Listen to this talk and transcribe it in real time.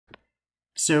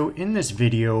So in this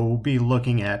video, we'll be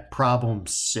looking at problem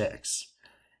 6.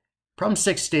 Problem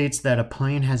 6 states that a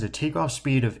plane has a takeoff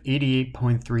speed of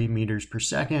 88.3 meters per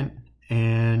second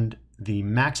and the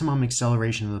maximum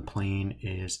acceleration of the plane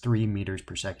is 3 meters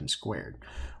per second squared.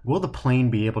 Will the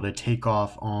plane be able to take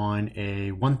off on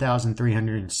a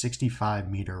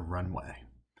 1,365 meter runway?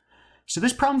 So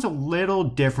this problem's a little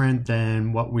different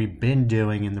than what we've been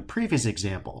doing in the previous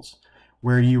examples,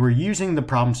 where you were using the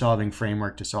problem-solving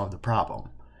framework to solve the problem.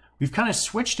 We've kind of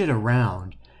switched it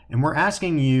around, and we're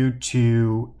asking you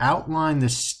to outline the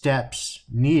steps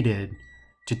needed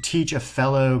to teach a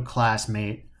fellow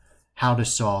classmate how to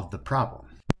solve the problem.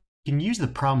 You can use the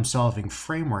problem-solving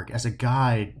framework as a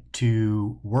guide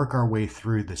to work our way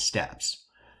through the steps.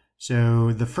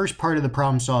 So the first part of the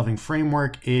problem-solving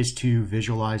framework is to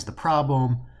visualize the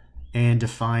problem and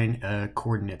define a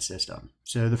coordinate system.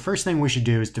 So the first thing we should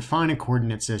do is define a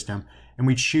coordinate system, and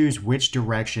we choose which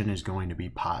direction is going to be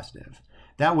positive.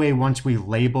 That way, once we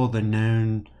label the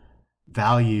known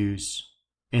values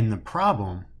in the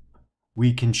problem,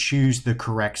 we can choose the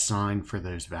correct sign for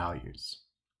those values.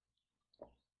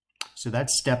 So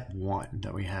that's step 1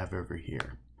 that we have over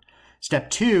here. Step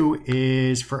 2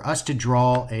 is for us to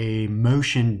draw a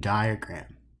motion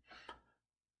diagram.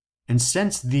 And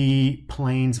since the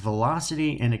plane's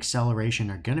velocity and acceleration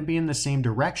are going to be in the same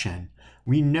direction,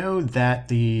 we know that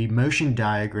the motion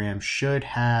diagram should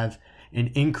have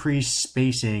an increased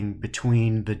spacing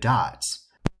between the dots.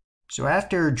 So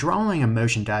after drawing a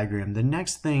motion diagram, the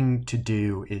next thing to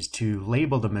do is to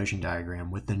label the motion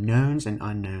diagram with the knowns and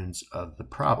unknowns of the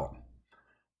problem.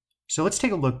 So let's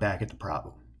take a look back at the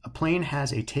problem. A plane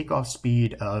has a takeoff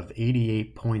speed of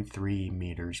 88.3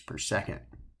 meters per second.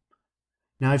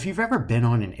 Now, if you've ever been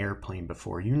on an airplane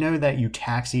before, you know that you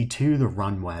taxi to the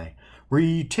runway, where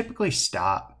you typically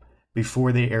stop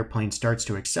before the airplane starts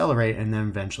to accelerate and then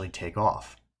eventually take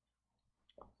off.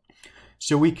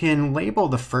 So we can label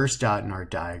the first dot in our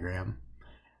diagram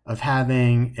of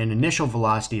having an initial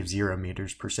velocity of 0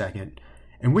 meters per second,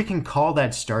 and we can call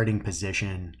that starting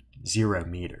position 0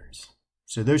 meters.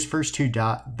 So those first two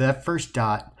that first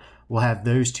dot will have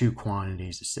those two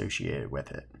quantities associated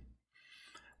with it.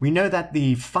 We know that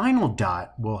the final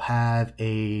dot will have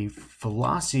a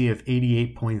velocity of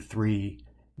 88.3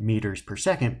 meters per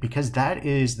second because that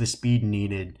is the speed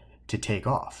needed to take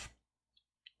off.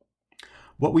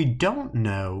 What we don't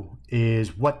know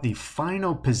is what the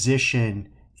final position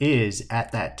is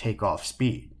at that takeoff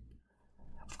speed.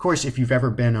 Of course, if you've ever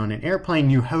been on an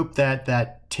airplane, you hope that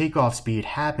that takeoff speed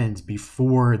happens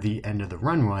before the end of the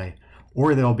runway,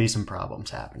 or there'll be some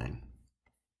problems happening.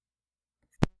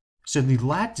 So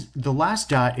the last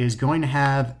dot is going to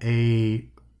have a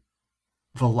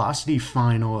velocity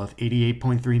final of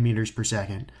 88.3 meters per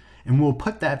second, and we'll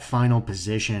put that final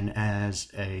position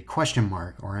as a question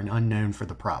mark or an unknown for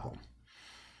the problem.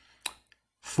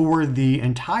 For the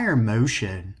entire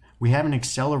motion, we have an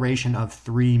acceleration of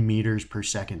 3 meters per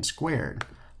second squared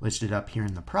listed up here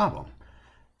in the problem.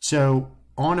 So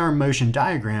on our motion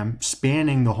diagram,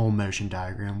 spanning the whole motion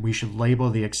diagram, we should label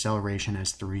the acceleration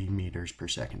as 3 meters per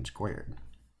second squared.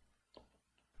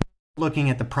 Looking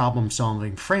at the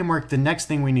problem-solving framework, the next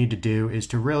thing we need to do is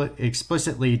to really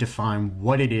explicitly define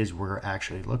what it is we're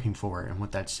actually looking for and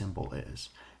what that symbol is.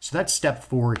 So that's step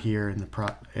 4 here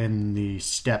in the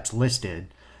steps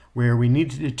listed, where we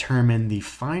need to determine the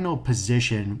final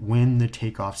position when the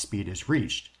takeoff speed is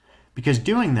reached, because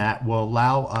doing that will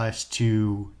allow us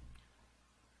to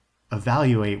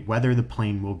evaluate whether the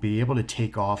plane will be able to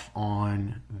take off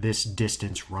on this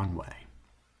distance runway.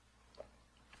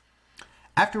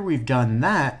 After we've done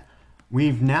that,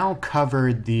 we've now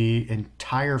covered the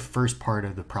entire first part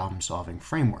of the problem-solving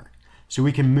framework. So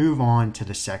we can move on to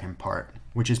the second part,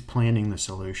 which is planning the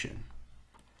solution.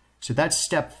 So that's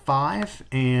step 5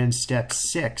 and step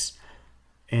 6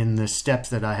 in the steps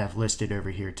that I have listed over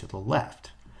here to the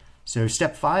left. So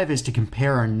step 5 is to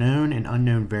compare our known and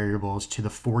unknown variables to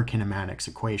the 4 kinematics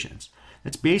equations.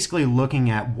 That's basically looking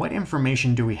at what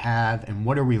information do we have and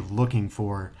what are we looking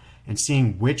for, and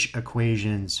seeing which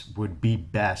equations would be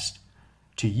best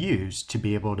to use to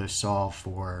be able to solve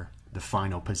for the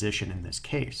final position in this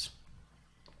case.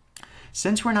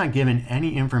 Since we're not given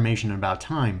any information about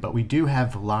time, but we do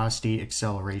have velocity,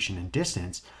 acceleration, and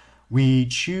distance, we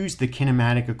choose the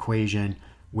kinematic equation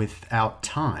without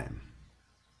time.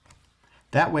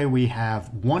 That way we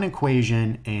have one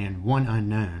equation and one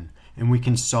unknown, and we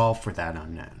can solve for that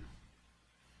unknown.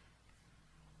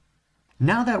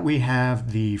 Now that we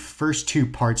have the first 2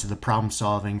 parts of the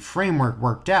problem-solving framework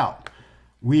worked out,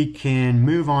 we can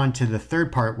move on to the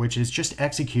third part, which is just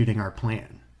executing our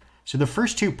plan. So the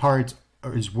first 2 parts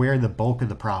is where the bulk of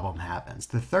the problem happens.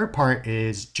 The third part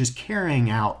is just carrying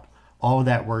out all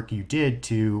that work you did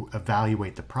to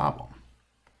evaluate the problem.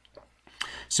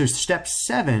 So step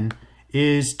 7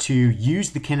 is to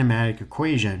use the kinematic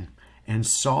equation and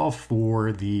solve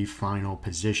for the final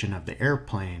position of the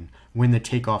airplane when the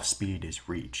takeoff speed is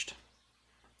reached.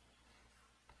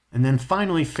 And then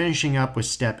finally, finishing up with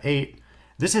step 8,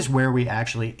 this is where we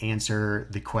actually answer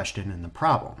the question in the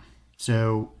problem.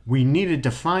 So we need to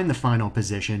define the final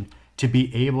position to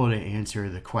be able to answer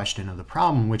the question of the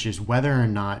problem, which is whether or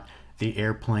not the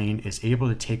airplane is able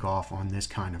to take off on this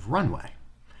kind of runway.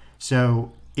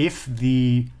 So if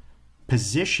the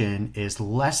position is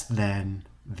less than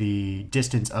the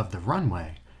distance of the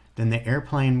runway, then the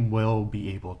airplane will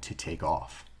be able to take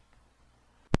off.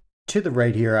 To the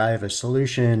right here, I have a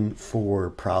solution for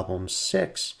problem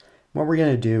 6. What we're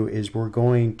going to do is we're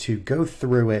going to go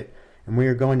through it and we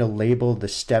are going to label the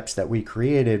steps that we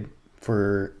created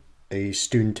for a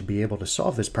student to be able to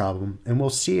solve this problem, and we'll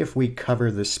see if we cover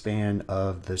the span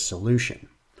of the solution.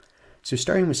 So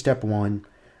starting with step 1,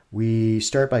 we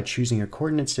start by choosing a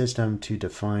coordinate system to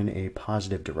define a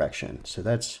positive direction. So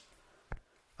that's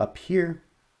up here.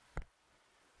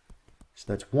 So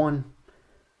that's 1.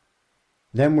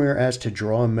 Then we're asked to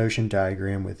draw a motion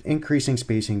diagram with increasing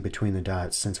spacing between the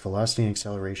dots since velocity and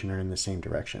acceleration are in the same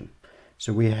direction.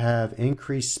 So we have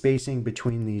increased spacing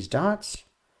between these dots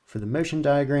for the motion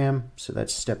diagram. So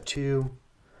that's step 2.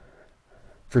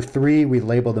 For 3, we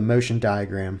label the motion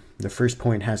diagram. The first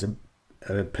point has a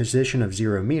position of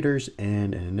 0 meters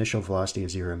and an initial velocity of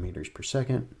 0 meters per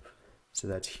second. So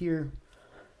that's here.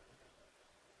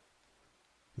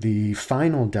 The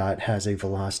final dot has a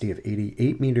velocity of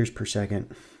 88 meters per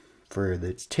second for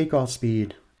its takeoff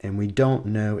speed, and we don't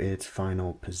know its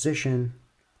final position.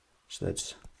 So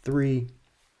that's 3.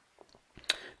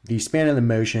 The span of the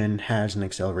motion has an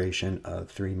acceleration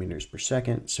of 3 meters per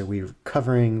second. So we're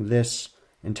covering this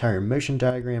entire motion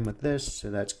diagram with this, so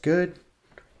that's good.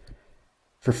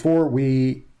 For 4,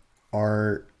 we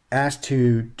are asked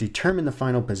to determine the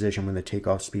final position when the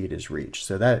takeoff speed is reached.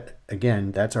 So that,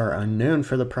 again, that's our unknown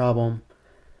for the problem.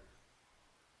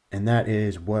 And that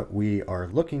is what we are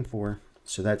looking for.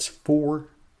 So that's 4.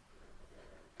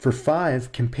 For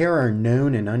 5, compare our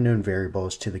known and unknown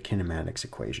variables to the kinematics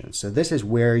equation. So this is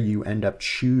where you end up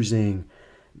choosing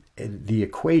the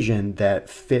equation that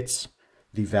fits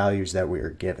the values that we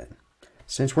are given.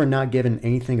 Since we're not given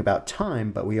anything about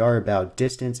time, but we are about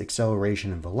distance,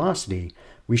 acceleration, and velocity,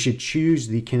 we should choose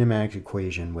the kinematic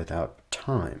equation without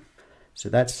time. So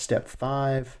that's step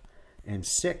 5 and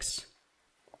 6.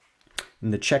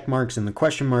 And the check marks and the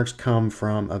question marks come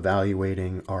from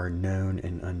evaluating our known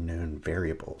and unknown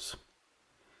variables.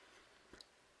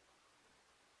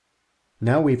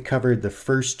 Now we've covered the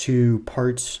first 2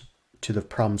 parts to the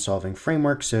problem-solving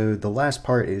framework, so the last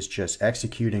part is just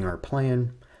executing our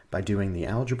plan by doing the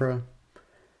algebra.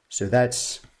 So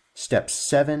that's step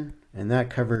 7, and that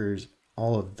covers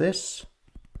all of this,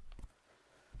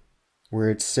 where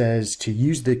it says to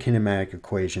use the kinematic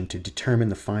equation to determine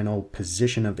the final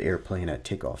position of the airplane at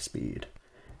takeoff speed.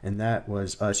 And that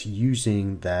was us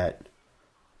using that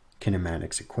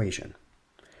kinematics equation.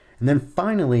 And then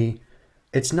finally,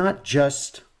 it's not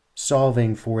just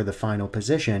solving for the final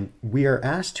position. We are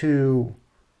asked to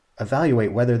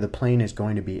evaluate whether the plane is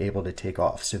going to be able to take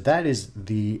off. So that is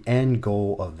the end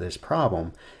goal of this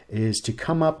problem, is to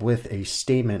come up with a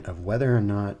statement of whether or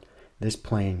not this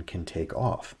plane can take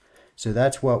off. So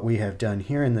that's what we have done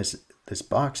here in this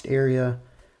boxed area,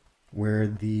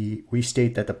 where we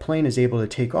state that the plane is able to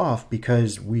take off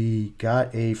because we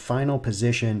got a final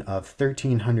position of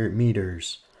 1,300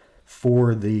 meters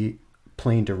for the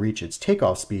plane to reach its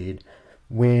takeoff speed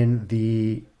when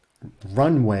the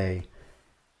runway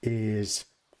is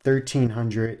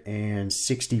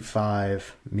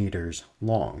 1,365 meters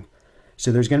long.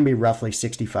 So there's going to be roughly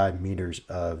 65 meters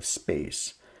of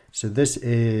space. So this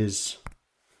is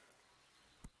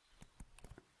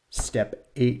step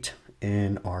 8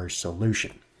 in our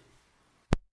solution.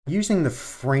 Using the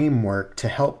framework to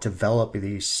help develop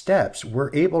these steps,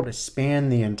 we're able to span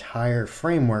the entire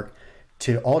framework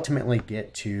to ultimately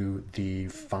get to the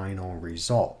final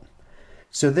result.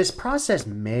 So this process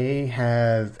may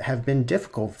have been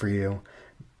difficult for you,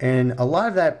 and a lot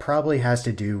of that probably has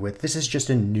to do with this is just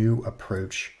a new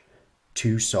approach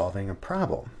to solving a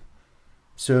problem.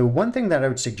 So one thing that I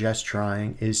would suggest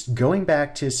trying is going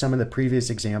back to some of the previous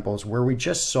examples where we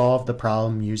just solved the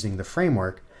problem using the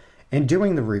framework and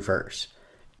doing the reverse.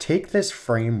 Take this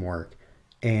framework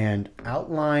and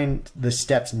outline the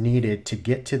steps needed to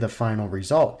get to the final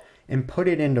result and put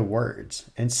it into words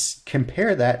and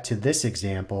compare that to this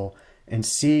example and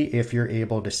see if you're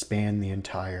able to span the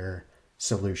entire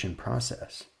solution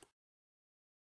process.